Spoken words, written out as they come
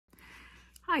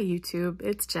Hi YouTube,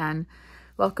 it's Jen.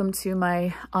 Welcome to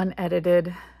my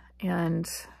unedited and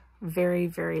very,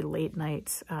 very late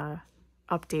night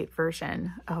update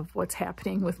version of what's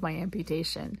happening with my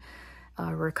amputation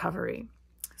recovery.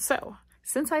 So,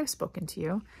 since I've spoken to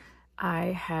you,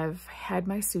 I have had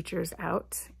my sutures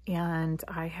out and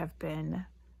I have been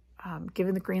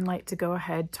given the green light to go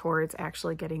ahead towards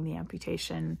actually getting the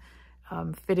amputation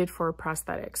fitted for a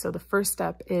prosthetic. So the first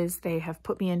step is they have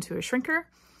put me into a shrinker,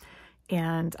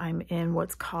 and I'm in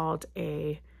what's called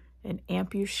an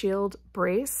AmpuShield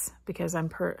brace because I'm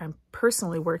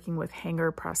personally working with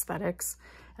Hanger Prosthetics,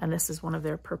 and this is one of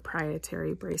their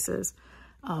proprietary braces.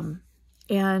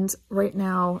 And right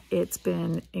now it's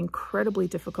been incredibly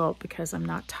difficult because I'm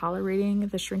not tolerating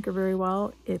the shrinker very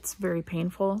well. It's very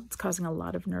painful. It's causing a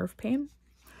lot of nerve pain.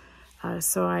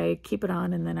 So I keep it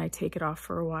on and then I take it off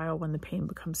for a while when the pain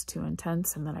becomes too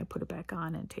intense, and then I put it back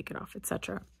on and take it off,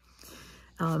 etc.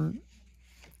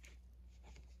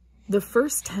 The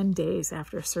first 10 days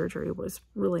after surgery was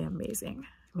really amazing.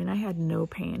 I mean, I had no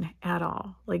pain at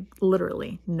all, like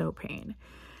literally no pain.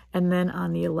 And then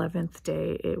on the 11th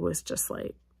day, it was just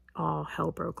like all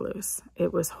hell broke loose.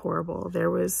 It was horrible.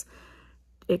 There was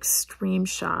extreme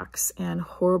shocks and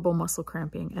horrible muscle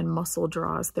cramping and muscle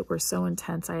draws that were so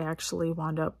intense, I actually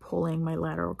wound up pulling my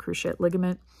lateral cruciate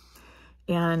ligament.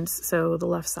 And so the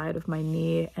left side of my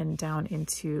knee and down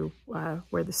into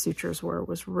where the sutures were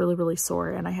was really, really sore.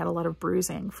 And I had a lot of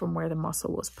bruising from where the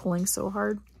muscle was pulling so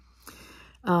hard.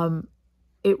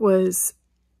 It was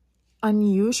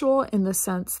unusual in the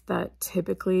sense that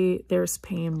typically there's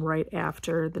pain right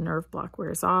after the nerve block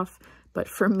wears off. But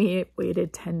for me, it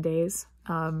waited 10 days.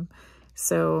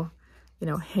 So, you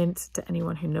know, hint to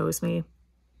anyone who knows me,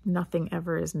 nothing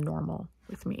ever is normal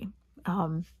with me.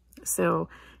 So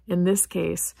in this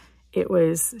case, it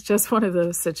was just one of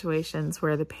those situations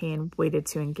where the pain waited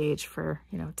to engage for,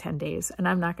 10 days. And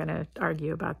I'm not going to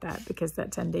argue about that because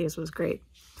that 10 days was great.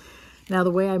 Now,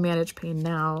 the way I manage pain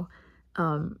now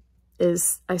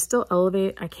is I still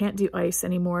elevate. I can't do ice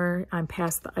anymore. I'm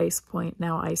past the ice point.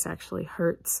 Now ice actually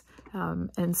hurts.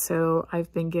 And so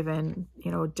I've been given,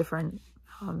 different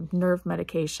nerve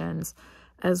medications,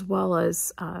 as well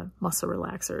as muscle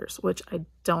relaxers, which I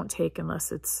don't take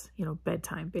unless it's,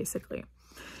 bedtime, basically.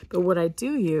 But what I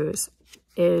do use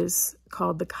is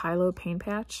called the Kailo pain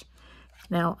patch.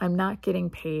 Now, I'm not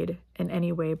getting paid in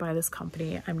any way by this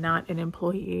company. I'm not an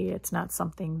employee. It's not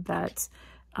something that,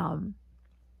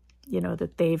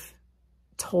 that they've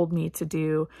told me to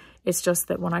do. It's just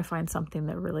that when I find something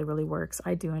that really, really works,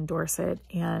 I do endorse it.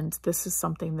 And this is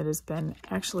something that has been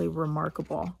actually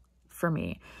remarkable for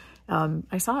me.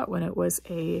 I saw it when it was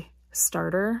a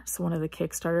starter, so one of the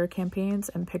Kickstarter campaigns,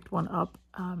 and picked one up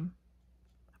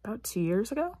about 2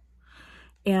 years ago.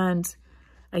 And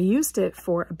I used it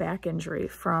for a back injury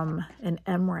from an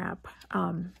MRAP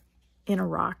in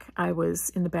Iraq. I was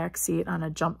in the back seat on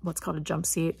what's called a jump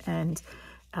seat, and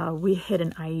we hit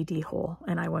an IED hole,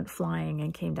 and I went flying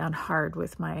and came down hard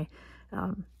with my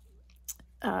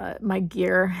my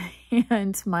gear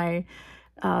and my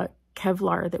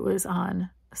Kevlar that was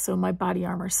on. So my body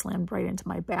armor slammed right into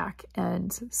my back.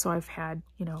 And so I've had,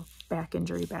 back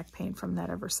injury, back pain from that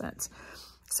ever since.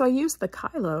 So I used the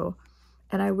Kailo,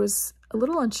 and I was a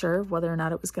little unsure of whether or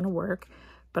not it was going to work,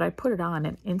 but I put it on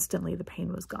and instantly the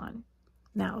pain was gone.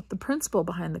 Now, the principle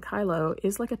behind the Kailo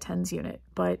is like a TENS unit,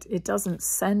 but it doesn't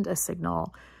send a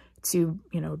signal to,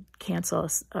 cancel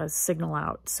a signal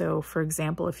out. So for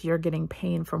example, if you're getting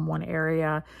pain from one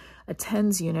area, a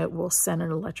TENS unit will send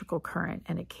an electrical current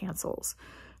and it cancels.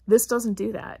 This doesn't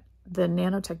do that. The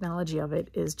nanotechnology of it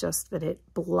is just that it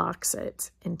blocks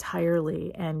it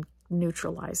entirely and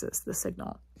neutralizes the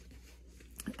signal.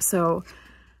 So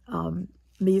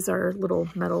these are little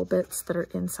metal bits that are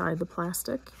inside the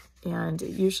plastic, and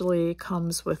it usually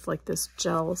comes with like this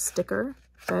gel sticker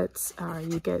that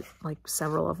you get like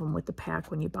several of them with the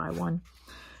pack when you buy one.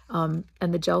 And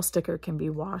the gel sticker can be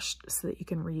washed so that you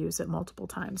can reuse it multiple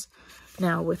times.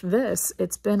 Now with this,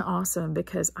 it's been awesome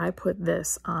because I put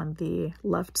this on the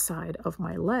left side of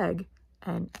my leg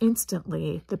and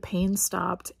instantly the pain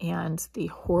stopped and the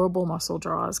horrible muscle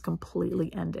draws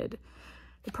completely ended.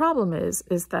 The problem is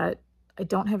that I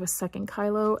don't have a second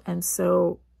Kailo, and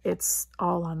so it's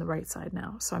all on the right side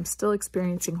now. So I'm still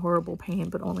experiencing horrible pain,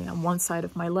 but only on one side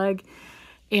of my leg.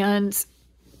 And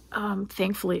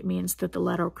thankfully, it means that the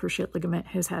lateral cruciate ligament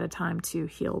has had a time to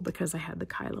heal because I had the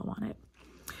Kailo on it.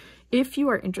 If you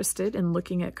are interested in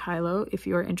looking at Kailo, if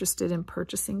you are interested in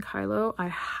purchasing Kailo, I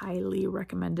highly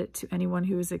recommend it to anyone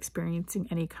who is experiencing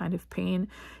any kind of pain.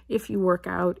 If you work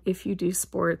out, if you do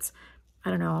sports, I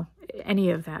don't know,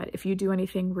 any of that. If you do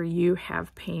anything where you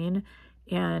have pain,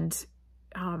 and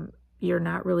you're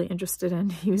not really interested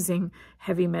in using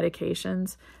heavy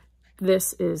medications,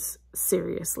 this is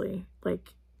seriously,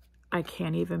 like, I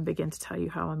can't even begin to tell you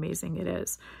how amazing it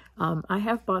is. I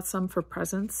have bought some for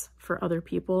presents for other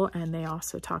people, and they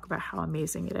also talk about how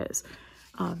amazing it is.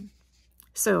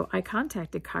 So I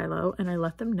contacted Kailo and I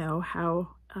let them know how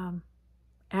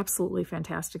absolutely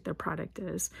fantastic their product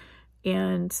is.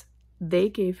 And they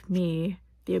gave me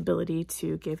the ability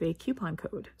to give a coupon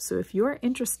code. So if you're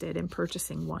interested in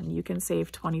purchasing one, you can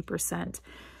save 20%.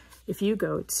 If you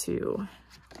go to,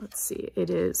 let's see, it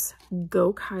is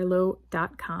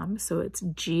gokailo.com. So it's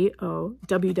www.go,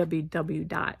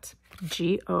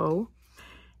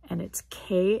 and it's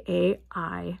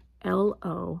KAILO.com.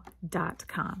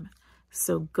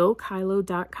 So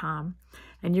gokailo.com,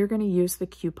 and you're going to use the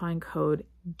coupon code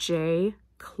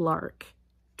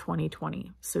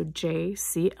JClark2020. So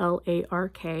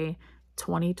JCLARK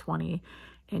 2020,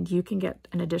 and you can get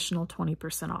an additional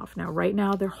 20% off. Now, right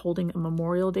now they're holding a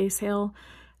Memorial Day sale,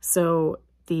 so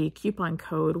the coupon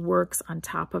code works on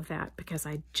top of that because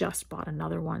I just bought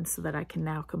another one so that I can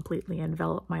now completely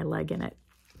envelop my leg in it.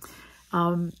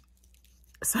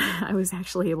 So I was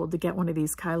actually able to get one of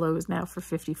these Kailos now for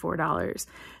 $54.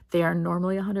 They are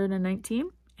normally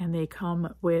 $119, and they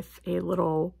come with a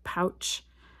little pouch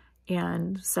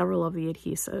and several of the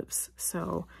adhesives.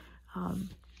 So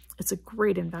it's a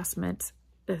great investment.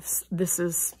 This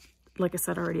is, like I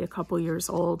said, already a couple years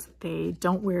old. They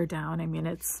don't wear down. I mean,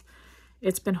 it's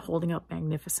been holding up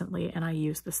magnificently, and I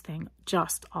use this thing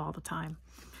just all the time.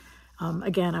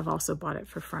 Again, I've also bought it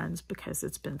for friends because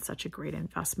it's been such a great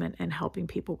investment in helping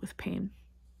people with pain.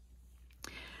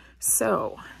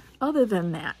 So other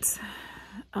than that,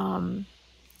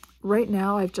 right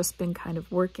now I've just been kind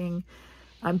of working.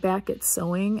 I'm back at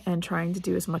sewing and trying to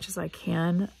do as much as I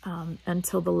can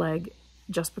until the leg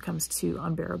just becomes too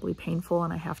unbearably painful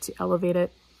and I have to elevate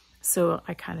it. So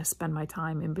I kind of spend my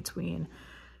time in between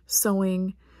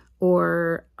sewing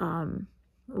or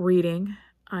reading.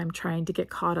 I'm trying to get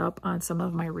caught up on some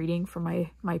of my reading for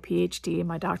my PhD,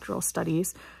 my doctoral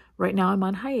studies. Right now I'm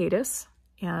on hiatus,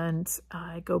 and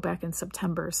I go back in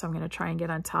September, so I'm going to try and get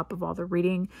on top of all the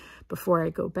reading before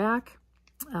I go back.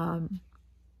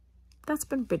 That's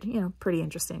been pretty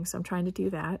interesting, so I'm trying to do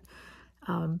that.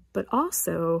 But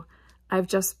also, I've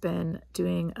just been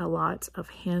doing a lot of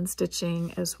hand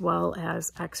stitching as well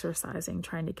as exercising,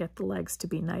 trying to get the legs to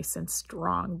be nice and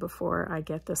strong before I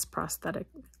get this prosthetic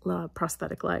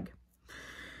leg.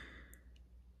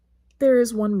 There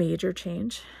is one major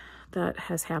change that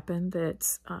has happened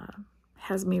that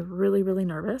has me really, really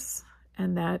nervous,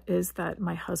 and that is that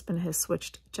my husband has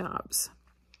switched jobs.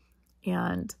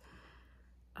 And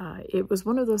it was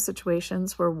one of those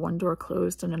situations where one door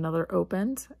closed and another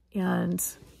opened, and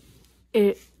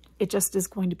it just is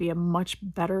going to be a much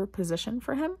better position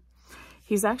for him.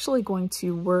 He's actually going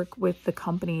to work with the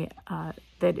company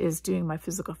that is doing my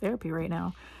physical therapy right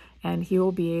now, and he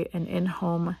will be an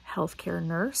in-home healthcare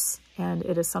nurse, and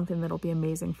it is something that'll be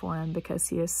amazing for him because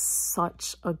he is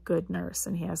such a good nurse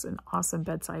and he has an awesome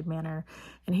bedside manner,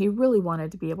 and he really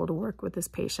wanted to be able to work with his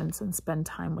patients and spend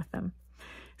time with them.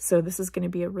 So this is going to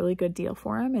be a really good deal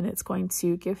for him, and it's going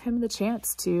to give him the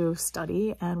chance to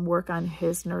study and work on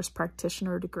his nurse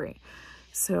practitioner degree.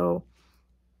 So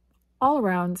all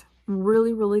around,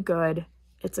 really, really good.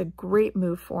 It's a great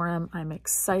move for him. I'm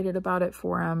excited about it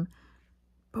for him,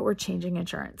 but we're changing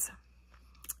insurance.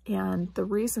 And the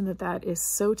reason that that is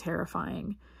so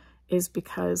terrifying is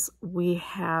because we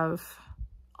have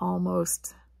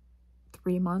almost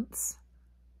 3 months,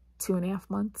 2.5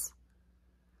 months.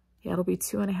 Yeah, it'll be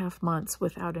 2.5 months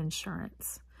without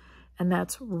insurance. And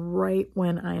that's right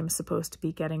when I am supposed to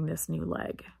be getting this new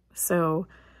leg. So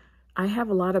I have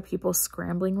a lot of people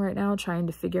scrambling right now trying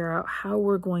to figure out how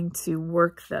we're going to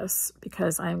work this,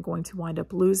 because I am going to wind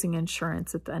up losing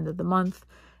insurance at the end of the month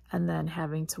and then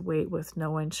having to wait with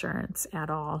no insurance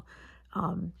at all.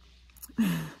 And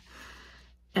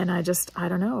I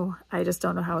don't know. I just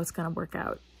don't know how it's going to work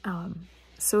out.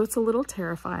 So it's a little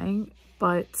terrifying,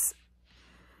 but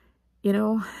you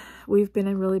know, we've been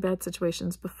in really bad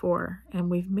situations before and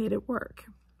we've made it work.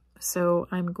 So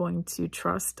I'm going to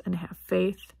trust and have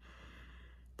faith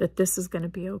that this is going to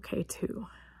be okay too.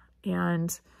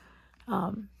 And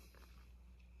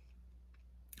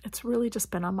it's really just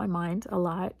been on my mind a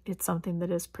lot. It's something that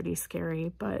is pretty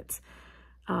scary, but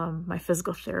my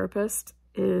physical therapist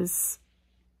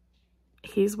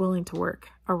he's willing to work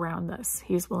around this.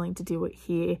 He's willing to do what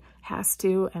he has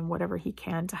to and whatever he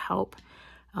can to help.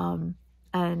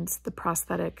 And the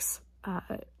prosthetics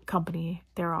company,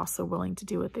 they're also willing to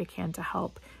do what they can to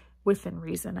help within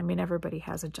reason. I mean, everybody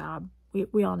has a job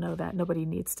we all know that nobody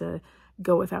needs to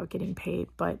go without getting paid,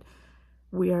 but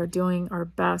we are doing our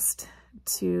best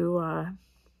to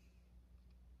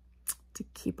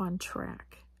keep on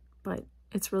track. But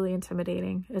it's really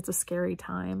intimidating. It's a scary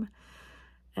time.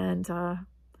 And it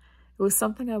was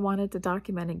something I wanted to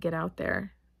document and get out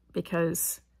there,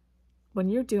 because when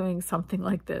you're doing something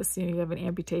like this, you have an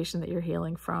amputation that you're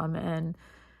healing from, and,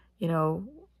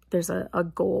 there's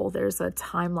a goal, there's a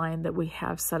timeline that we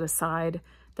have set aside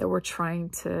that we're trying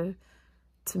to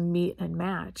meet and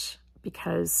match,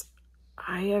 because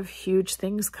I have huge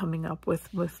things coming up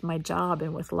with my job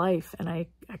and with life, and I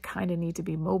kind of need to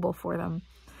be mobile for them.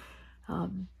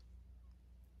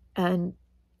 And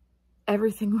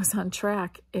everything was on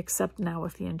track, except now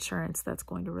with the insurance, that's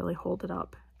going to really hold it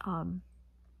up.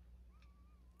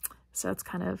 So it's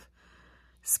kind of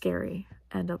scary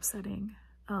and upsetting.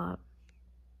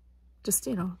 Just,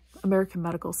 American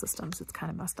medical systems, it's kind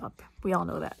of messed up. We all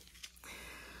know that.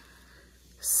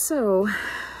 So,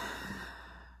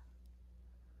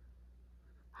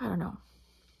 I don't know.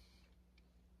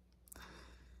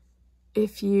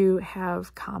 If you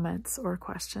have comments or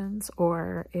questions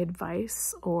or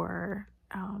advice or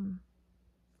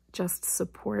just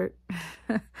support,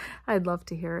 I'd love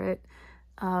to hear it.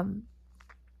 I'm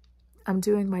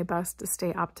doing my best to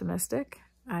stay optimistic.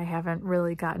 I haven't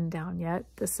really gotten down yet.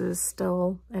 This is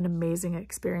still an amazing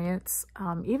experience.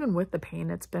 Even with the pain,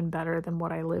 it's been better than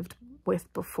what I lived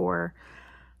with before.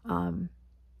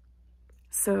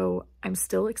 So I'm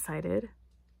still excited.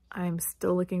 I'm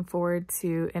still looking forward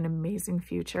to an amazing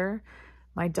future.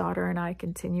 My daughter and I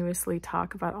continuously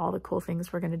talk about all the cool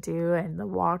things we're going to do, and the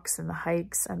walks and the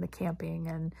hikes and the camping.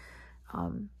 And,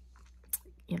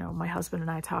 my husband and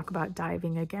I talk about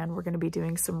diving again. We're going to be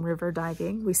doing some river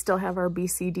diving. We still have our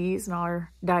BCDs and all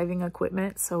our diving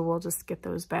equipment, so we'll just get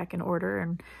those back in order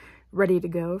and ready to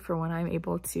go for when I'm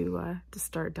able to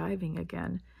start diving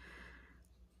again.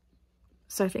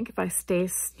 So I think if I stay,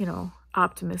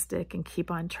 optimistic and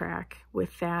keep on track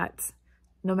with that,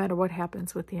 no matter what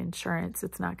happens with the insurance,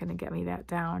 it's not going to get me that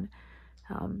down.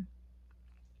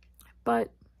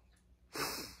 But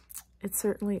it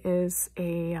certainly is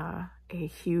a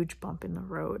huge bump in the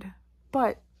road.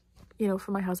 But,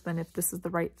 for my husband, if this is the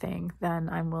right thing, then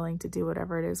I'm willing to do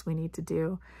whatever it is we need to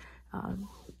do.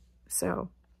 So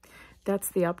that's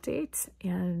the update.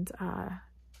 And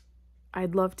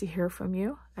I'd love to hear from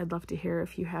you. I'd love to hear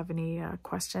if you have any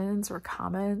questions or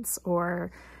comments,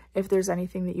 or if there's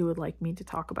anything that you would like me to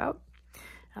talk about.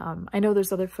 I know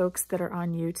there's other folks that are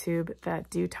on YouTube that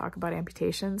do talk about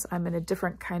amputations. I'm in a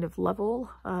different kind of level.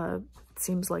 It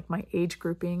seems like my age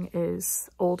grouping is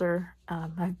older.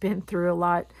 I've been through a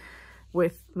lot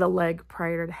with the leg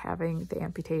prior to having the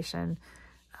amputation.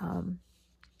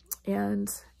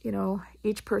 And,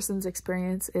 each person's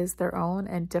experience is their own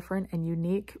and different and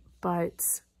unique.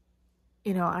 But,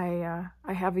 I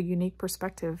have a unique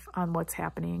perspective on what's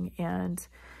happening, and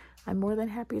I'm more than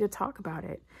happy to talk about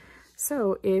it.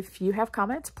 So if you have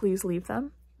comments, please leave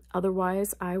them.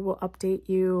 Otherwise, I will update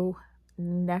you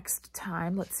next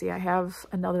time. Let's see, I have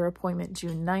another appointment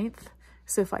June 9th.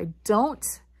 So if I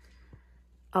don't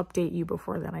update you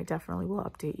before then, I definitely will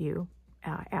update you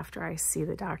after I see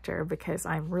the doctor, because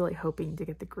I'm really hoping to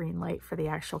get the green light for the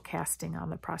actual casting on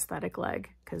the prosthetic leg,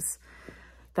 because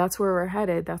that's where we're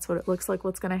headed. That's what it looks like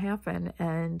what's going to happen.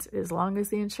 And as long as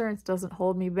the insurance doesn't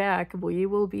hold me back, we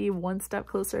will be one step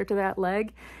closer to that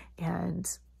leg and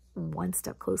one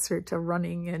step closer to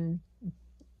running and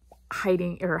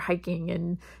hiking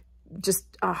and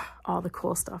just all the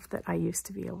cool stuff that I used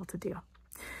to be able to do.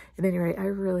 At any rate, I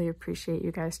really appreciate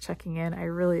you guys checking in. I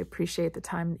really appreciate the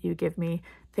time that you give me.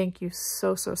 Thank you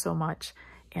so, so, so much.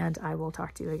 And I will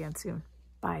talk to you again soon.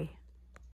 Bye.